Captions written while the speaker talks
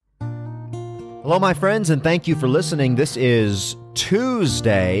Hello, my friends, and thank you for listening. This is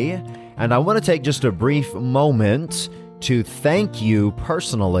Tuesday, and I want to take just a brief moment to thank you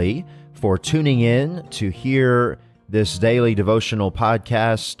personally for tuning in to hear this daily devotional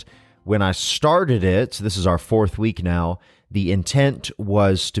podcast. When I started it, this is our fourth week now, the intent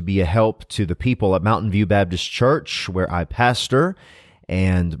was to be a help to the people at Mountain View Baptist Church, where I pastor,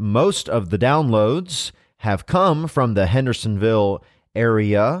 and most of the downloads have come from the Hendersonville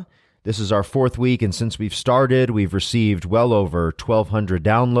area. This is our fourth week, and since we've started, we've received well over 1,200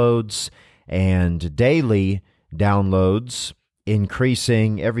 downloads and daily downloads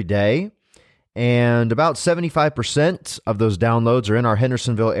increasing every day. And about 75% of those downloads are in our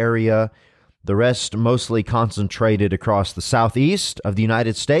Hendersonville area, the rest mostly concentrated across the southeast of the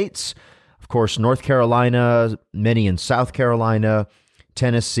United States. Of course, North Carolina, many in South Carolina,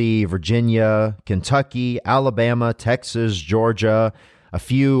 Tennessee, Virginia, Kentucky, Alabama, Texas, Georgia, a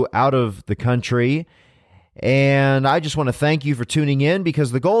few out of the country. And I just want to thank you for tuning in,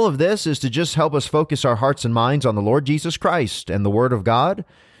 because the goal of this is to just help us focus our hearts and minds on the Lord Jesus Christ and the Word of God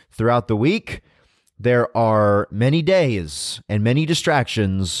throughout the week. There are many days and many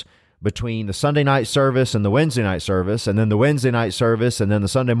distractions between the Sunday night service and the Wednesday night service, and then the Wednesday night service, and then the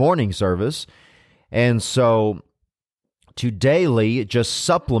Sunday morning service. And so to daily just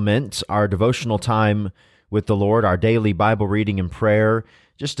supplement our devotional time with the Lord, our daily Bible reading and prayer,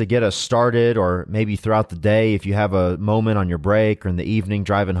 just to get us started, or maybe throughout the day if you have a moment on your break or in the evening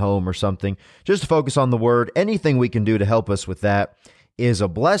driving home or something, just to focus on the Word. Anything we can do to help us with that is a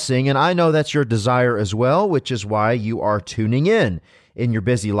blessing, and I know that's your desire as well, which is why you are tuning in your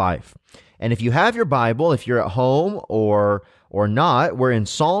busy life. And if you have your Bible, if you're at home or not, we're in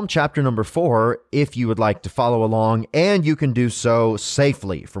Psalm chapter number 4 if you would like to follow along, and you can do so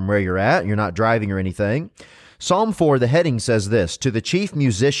safely from where you're at. You're not driving or anything. Psalm 4, the heading says this: "To the chief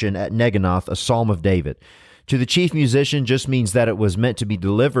musician at Neginoth, a psalm of David." To the chief musician just means that it was meant to be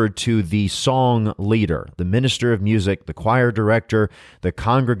delivered to the song leader, the minister of music, the choir director, the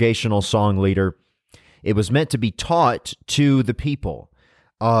congregational song leader. It was meant to be taught to the people.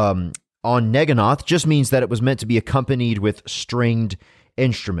 On Neginoth just means that it was meant to be accompanied with stringed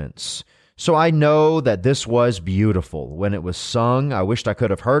instruments. So I know that this was beautiful when it was sung. I wished I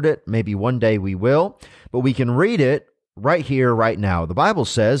could have heard it. Maybe one day we will, but we can read it right here, right now. The Bible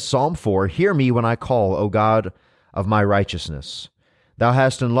says, Psalm 4, "Hear me when I call, O God of my righteousness. Thou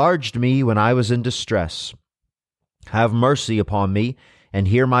hast enlarged me when I was in distress. Have mercy upon me and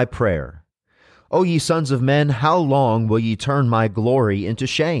hear my prayer. O ye sons of men, how long will ye turn my glory into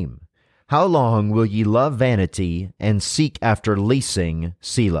shame? How long will ye love vanity and seek after leasing?"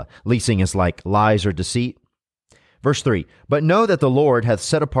 Selah. Leasing is like lies or deceit. Verse 3, "But know that the Lord hath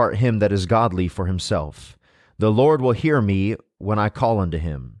set apart him that is godly for himself. The Lord will hear me when I call unto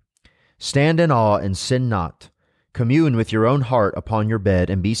him. Stand in awe and sin not. Commune with your own heart upon your bed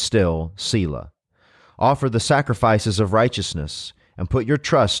and be still. Selah. Offer the sacrifices of righteousness and put your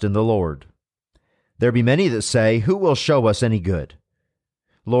trust in the Lord. There be many that say, Who will show us any good?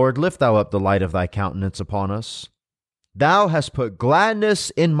 Lord, lift thou up the light of thy countenance upon us. Thou hast put gladness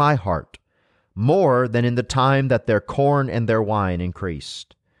in my heart, more than in the time that their corn and their wine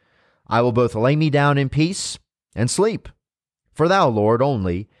increased. I will both lay me down in peace and sleep, for thou, Lord,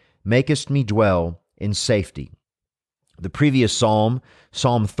 only makest me dwell in safety." The previous psalm,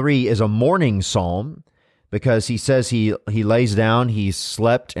 Psalm 3, is a morning psalm, because he says he lays down, he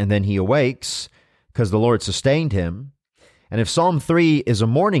slept, and then he awakes, because the Lord sustained him. And if Psalm 3 is a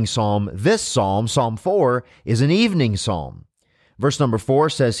morning psalm, this psalm, Psalm 4, is an evening psalm. Verse number 4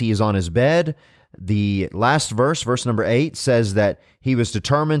 says he is on his bed. The last verse, verse number 8, says that he was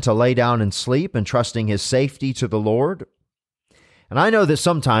determined to lay down and sleep, and trusting his safety to the Lord. And I know that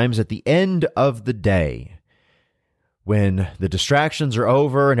sometimes at the end of the day, when the distractions are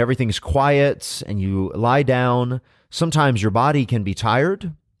over and everything's quiet and you lie down, sometimes your body can be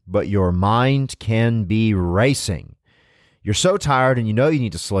tired, but your mind can be racing. You're so tired and you know you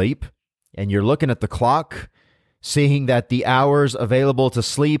need to sleep, and you're looking at the clock, seeing that the hours available to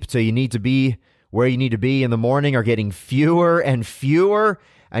sleep till you need to be where you need to be in the morning are getting fewer and fewer,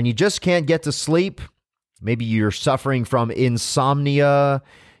 and you just can't get to sleep. Maybe you're suffering from insomnia.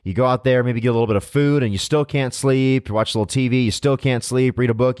 You go out there, maybe get a little bit of food, and you still can't sleep. You watch a little TV, you still can't sleep. Read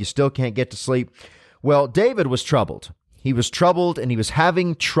a book, you still can't get to sleep. Well, David was troubled. He was troubled, and he was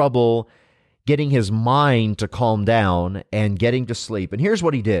having trouble getting his mind to calm down and getting to sleep. And here's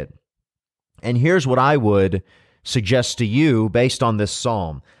what he did. And here's what I would suggest to you based on this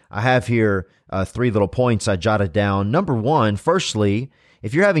psalm. I have here 3 little points I jotted down. Number 1, firstly,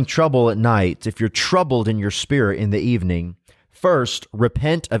 if you're having trouble at night, if you're troubled in your spirit in the evening, first,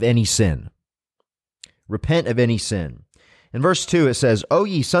 repent of any sin. repent of any sin. In verse 2, it says, O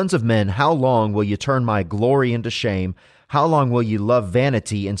ye sons of men, how long will ye turn my glory into shame? How long will ye love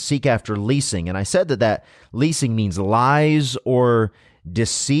vanity and seek after leasing? And I said that leasing means lies or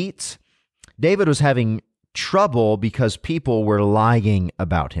deceit. David was having trouble because people were lying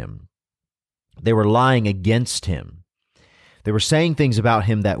about him. They were lying against him. They were saying things about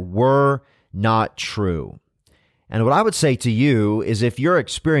him that were not true. And what I would say to you is, if you're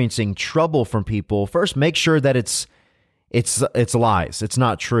experiencing trouble from people, first make sure that it's lies. It's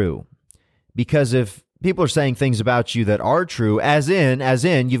not true. Because if people are saying things about you that are true, as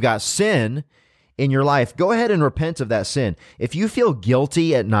in you've got sin in your life, go ahead and repent of that sin. If you feel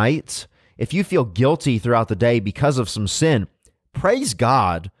guilty at night, if you feel guilty throughout the day because of some sin, praise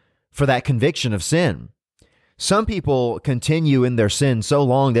God for that conviction of sin. Some people continue in their sin so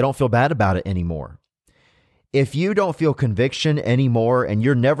long they don't feel bad about it anymore. If you don't feel conviction anymore and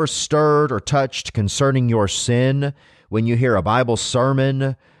you're never stirred or touched concerning your sin when you hear a Bible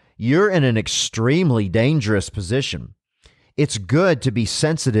sermon, you're in an extremely dangerous position. It's good to be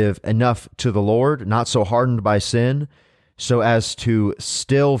sensitive enough to the Lord, not so hardened by sin, so as to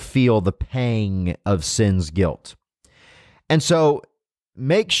still feel the pang of sin's guilt. And so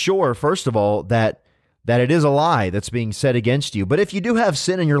make sure, first of all, that it is a lie that's being said against you. But if you do have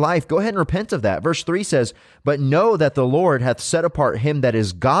sin in your life, go ahead and repent of that. Verse 3 says, But know that the Lord hath set apart him that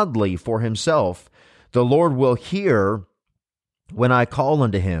is godly for himself. The Lord will hear when I call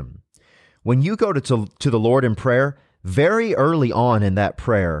unto him. When you go to the Lord in prayer, very early on in that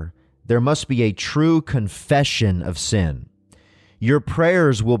prayer, there must be a true confession of sin. Your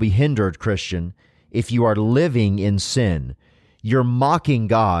prayers will be hindered, Christian, if you are living in sin. You're mocking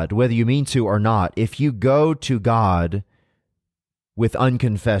God, whether you mean to or not, if you go to God with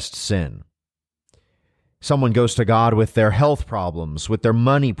unconfessed sin. Someone goes to God with their health problems, with their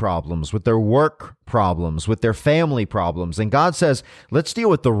money problems, with their work problems, with their family problems. And God says, let's deal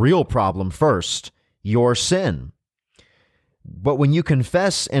with the real problem first, your sin. But when you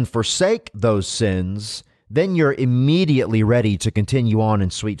confess and forsake those sins, then you're immediately ready to continue on in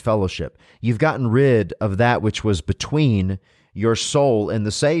sweet fellowship. You've gotten rid of that which was between your soul and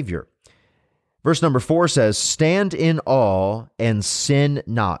the Savior. Verse number 4 says, Stand in awe and sin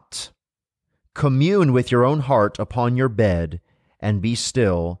not. Commune with your own heart upon your bed and be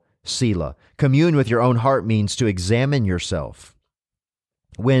still, Selah. Commune with your own heart means to examine yourself.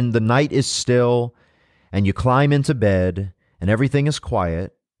 When the night is still and you climb into bed and everything is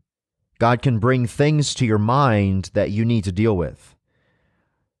quiet, God can bring things to your mind that you need to deal with.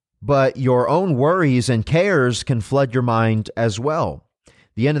 But your own worries and cares can flood your mind as well.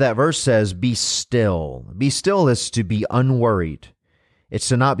 The end of that verse says, be still. Be still is to be unworried. It's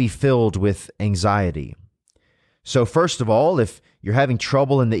to not be filled with anxiety. So first of all, if you're having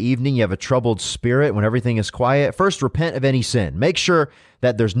trouble in the evening, you have a troubled spirit when everything is quiet, first repent of any sin. Make sure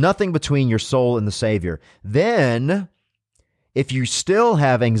that there's nothing between your soul and the Savior. Then, if you still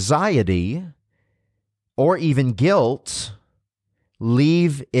have anxiety or even guilt,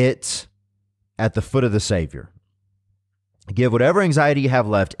 leave it at the foot of the Savior. Give whatever anxiety you have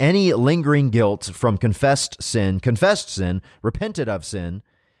left, any lingering guilt from confessed sin, repented of sin,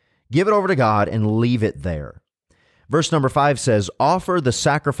 give it over to God and leave it there. Verse number 5 says, Offer the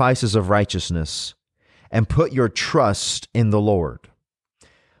sacrifices of righteousness and put your trust in the Lord.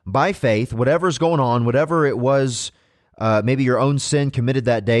 By faith, whatever's going on, whatever it was, maybe your own sin committed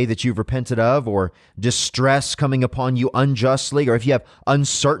that day that you've repented of, or distress coming upon you unjustly, or if you have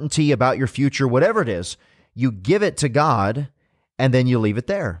uncertainty about your future, whatever it is, you give it to God and then you leave it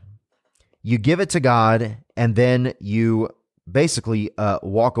there. You give it to God and then you basically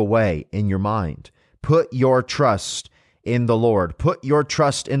walk away in your mind. Put your trust in the Lord. Put your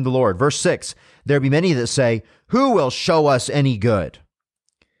trust in the Lord. Verse 6, there be many that say, Who will show us any good?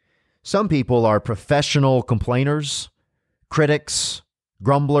 Some people are professional complainers, critics,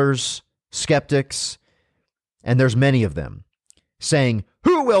 grumblers, skeptics, and there's many of them saying,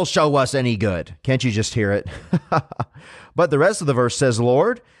 Who will show us any good? Can't you just hear it? But the rest of the verse says,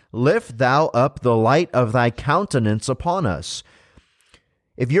 Lord, lift thou up the light of thy countenance upon us.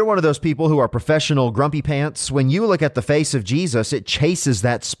 If you're one of those people who are professional grumpy pants, when you look at the face of Jesus, it chases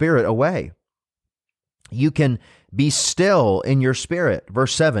that spirit away. You can be still in your spirit.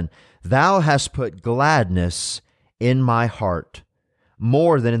 Verse 7, Thou hast put gladness in my heart,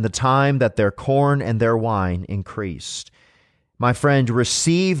 more than in the time that their corn and their wine increased. My friend,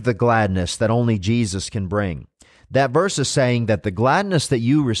 receive the gladness that only Jesus can bring. That verse is saying that the gladness that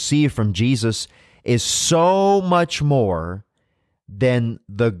you receive from Jesus is so much more than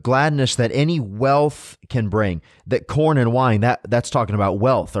the gladness that any wealth can bring. That corn and wine, that's talking about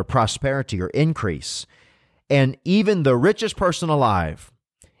wealth or prosperity or increase. And even the richest person alive,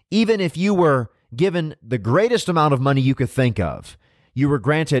 even if you were given the greatest amount of money you could think of, you were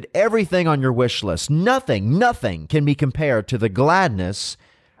granted everything on your wish list, nothing can be compared to the gladness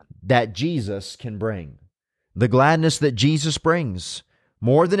that Jesus can bring. The gladness that Jesus brings.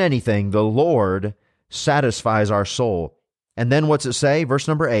 More than anything, the Lord satisfies our soul. And then what's it say? Verse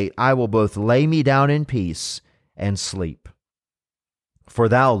number 8, I will both lay me down in peace and sleep. For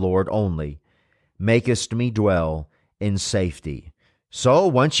thou, Lord, only makest me dwell in safety. So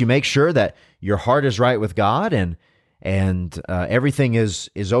once you make sure that your heart is right with God and everything is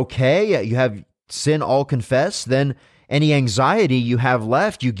okay, you have sin all confessed, then any anxiety you have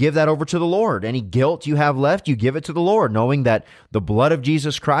left, you give that over to the Lord. Any guilt you have left, you give it to the Lord, knowing that the blood of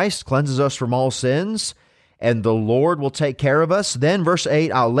Jesus Christ cleanses us from all sins, and the Lord will take care of us. Then verse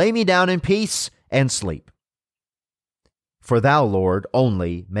 8, I'll lay me down in peace and sleep. For thou, Lord,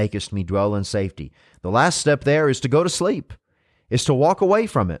 only makest me dwell in safety. The last step there is to go to sleep, is to walk away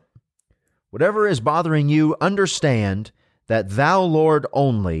from it. Whatever is bothering you, understand that thou, Lord,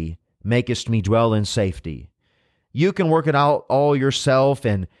 only makest me dwell in safety. You can work it out all yourself,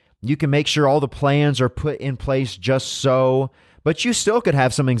 and you can make sure all the plans are put in place just so, but you still could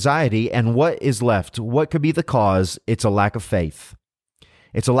have some anxiety, and what is left? What could be the cause? It's a lack of faith.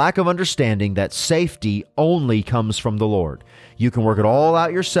 It's a lack of understanding that safety only comes from the Lord. You can work it all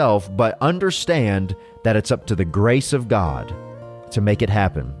out yourself, but understand that it's up to the grace of God to make it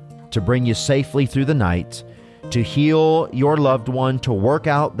happen, to bring you safely through the night, to heal your loved one, to work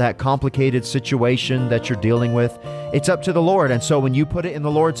out that complicated situation that you're dealing with. It's up to the Lord. And so when you put it in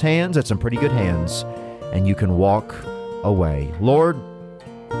the Lord's hands, it's in pretty good hands, and you can walk away. Lord,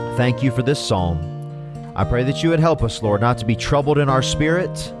 thank you for this psalm. I pray that you would help us, Lord, not to be troubled in our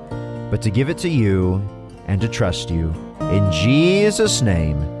spirit, but to give it to you and to trust you. In Jesus'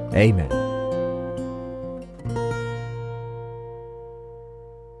 name, amen.